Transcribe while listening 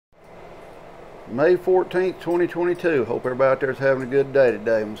May 14th, 2022. Hope everybody out there is having a good day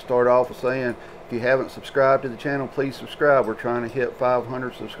today. I'm going to start off with saying, if you haven't subscribed to the channel, please subscribe. We're trying to hit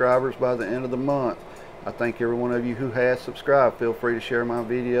 500 subscribers by the end of the month. I thank every one of you who has subscribed. Feel free to share my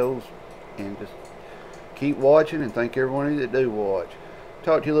videos and just keep watching, and thank every one of you that do watch.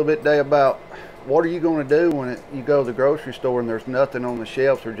 Talk to you a little bit today about what are you going to do when you go to the grocery store and there's nothing on the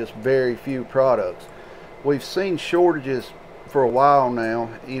shelves or just very few products. We've seen shortages for a while now.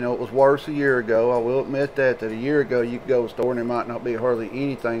 You know, it was worse a year ago. I will admit that a year ago you could go to the store and there might not be hardly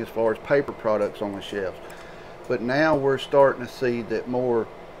anything as far as paper products on the shelves. But now we're starting to see that more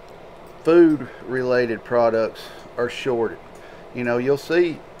food related products are shorted. You know, you'll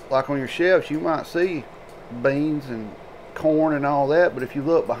see, like on your shelves, you might see beans and corn and all that, but if you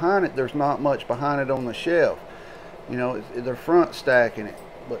look behind it, there's not much behind it on the shelf. You know, they're front stacking it.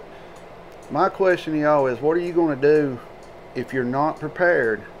 But my question to y'all is, what are you going to do if you're not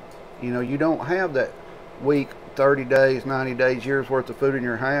prepared? You know, you don't have that week, 30 days, 90 days, years worth of food in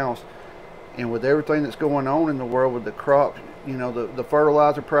your house, and with everything that's going on in the world with the crops, you know, the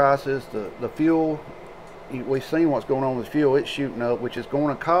fertilizer prices, the fuel, we've seen what's going on with fuel. It's shooting up, which is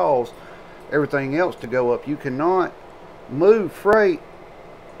going to cause everything else to go up. You cannot move freight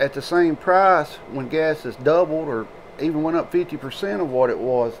at the same price when gas is doubled or even went up 50% of what it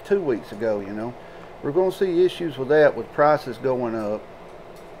was 2 weeks ago. You know, we're going to see issues with that, with prices going up.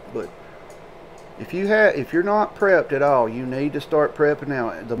 But if you're not prepped at all, you need to start prepping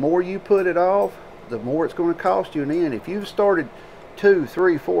now. The more you put it off, the more it's going to cost you in the end. If you've started 2,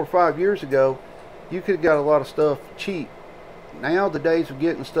 3, 4, 5 years ago, you could have got a lot of stuff cheap. Now the days of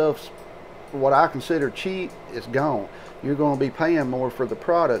getting stuff what I consider cheap is gone. You're going to be paying more for the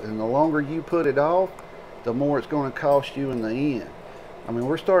product, and the longer you put it off, the more it's going to cost you in the end. I mean,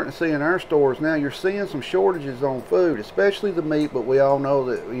 we're starting to see in our stores now, you're seeing some shortages on food, especially the meat, but we all know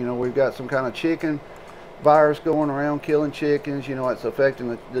that, you know, we've got some kind of chicken virus going around killing chickens. You know, it's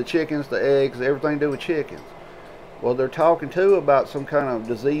affecting the chickens, the eggs, everything to do with chickens. Well, they're talking too about some kind of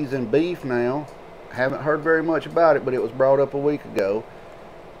disease in beef now. Haven't heard very much about it, but it was brought up a week ago.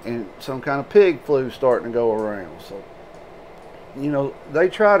 And some kind of pig flu starting to go around. So, you know, they're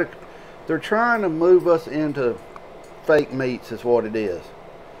trying to move us into fake meats is what it is.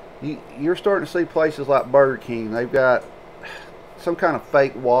 You're starting to see places like Burger King, they've got some kind of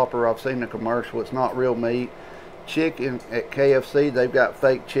fake Whopper. I've seen the commercial. It's not real meat. Chicken at KFC, they've got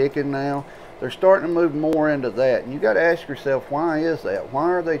fake chicken now. They're starting to move more into that, and you got to ask yourself, why is that?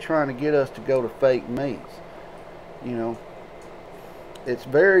 Why are they trying to get us to go to fake meats? You know, it's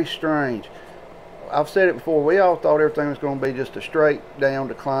very strange. I've said it before, we all thought everything was going to be just a straight down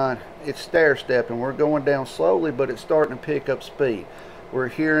decline. It's stair-stepping. We're going down slowly, but it's starting to pick up speed. We're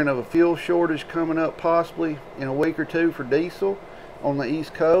hearing of a fuel shortage coming up possibly in a week or two for diesel on the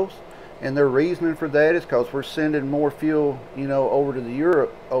East Coast, and their reasoning for that is because we're sending more fuel, you know, over to the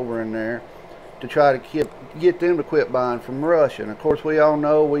Europe over in there to try to get them to quit buying from Russia. And of course, we all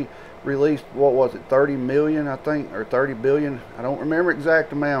know we released, what was it, 30 million, I think, or 30 billion, I don't remember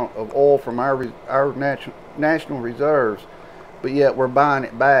exact amount of oil from our national reserves, but yet we're buying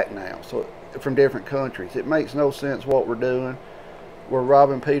it back now, so from different countries. It makes no sense what we're doing. We're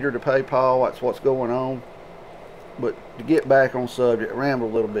robbing Peter to pay Paul. That's what's going on. But to get back on subject, ramble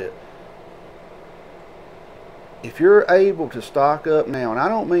a little bit. If you're able to stock up now, and I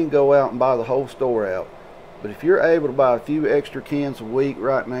don't mean go out and buy the whole store out, but if you're able to buy a few extra cans a week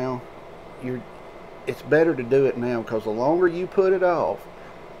right now, it's better to do it now, because the longer you put it off,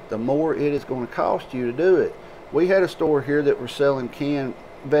 the more it is going to cost you to do it. We had a store here that were selling canned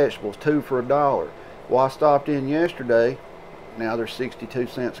vegetables, 2 for $1. Well, I stopped in yesterday. Now they're 62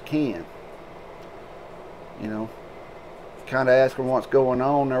 cents a can. You know, kind of asking what's going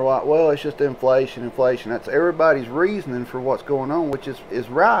on. They're like, well, it's just inflation. That's everybody's reasoning for what's going on, which is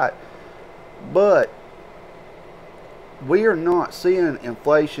right. But we are not seeing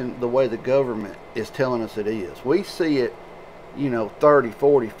inflation the way the government is telling us it is. We see it, you know, 30,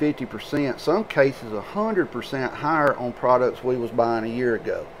 40, 50%, some cases 100% higher on products we was buying a year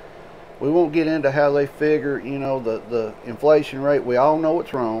ago. We won't get into how they figure, you know, the inflation rate. We all know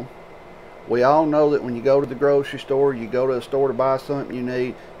it's wrong. We all know that when you go to the grocery store, you go to a store to buy something you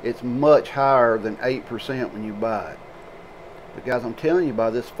need, it's much higher than 8% when you buy it. But guys, I'm telling you, by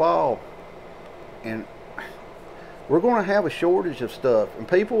this fall, and we're going to have a shortage of stuff. And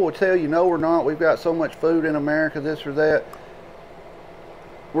people will tell you, no, we're not. We've got so much food in America, this or that.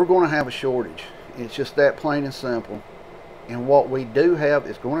 We're going to have a shortage. It's just that plain and simple. And what we do have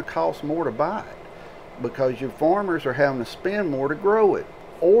is going to cost more to buy it, because your farmers are having to spend more to grow it,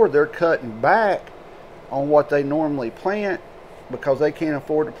 or they're cutting back on what they normally plant because they can't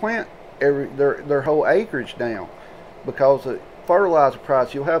afford to plant their whole acreage down because of fertilizer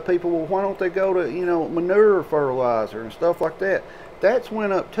price. You'll have people, well, why don't they go to, you know, manure fertilizer and stuff like that. That's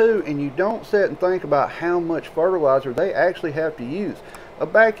went up too, and you don't sit and think about how much fertilizer they actually have to use. A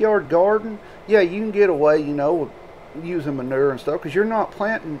backyard garden, yeah, you can get away, you know, with using manure and stuff because you're not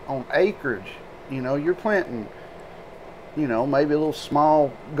planting on acreage. You know, you're planting, you know, maybe a little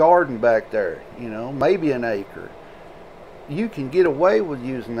small garden back there, you know, maybe an acre. You can get away with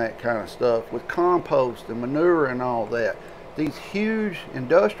using that kind of stuff with compost and manure and all that. These huge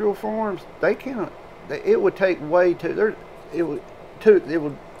industrial farms, they can't, it would take way too, it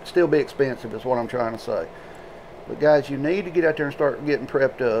would still be expensive is what I'm trying to say. But guys, you need to get out there and start getting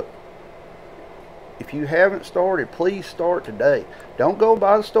prepped up. If you haven't started, please start today. Don't go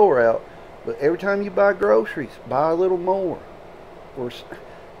buy the store out, but every time you buy groceries, buy a little more.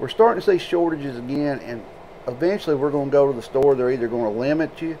 We're starting to see shortages again, and eventually we're going to go to the store. They're either going to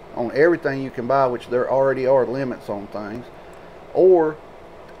limit you on everything you can buy, which there already are limits on things, or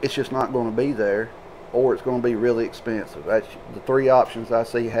it's just not going to be there, or it's going to be really expensive. That's the three options I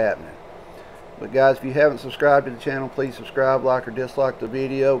see happening. But guys, if you haven't subscribed to the channel, please subscribe, like or dislike the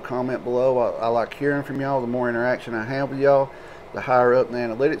video, comment below. I like hearing from y'all. The more interaction I have with y'all, the higher up in the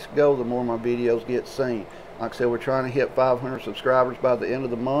analytics go, the more my videos get seen. Like I said, we're trying to hit 500 subscribers by the end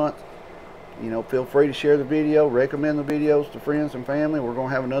of the month. You know, feel free to share the video, recommend the videos to friends and family. We're going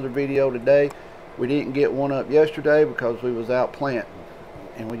to have another video today. We didn't get one up yesterday because we was out planting,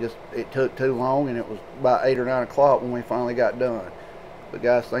 and it took too long, and it was about 8 or 9 o'clock when we finally got done. But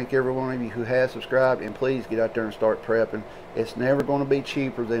guys, thank every one of you who has subscribed, and please get out there and start prepping. It's never going to be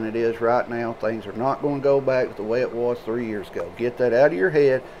cheaper than it is right now. Things are not going to go back to the way it was 3 years ago. Get that out of your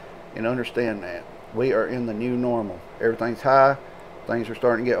head and understand that. We are in the new normal. Everything's high. Things are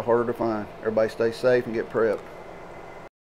starting to get harder to find. Everybody stay safe and get prepped.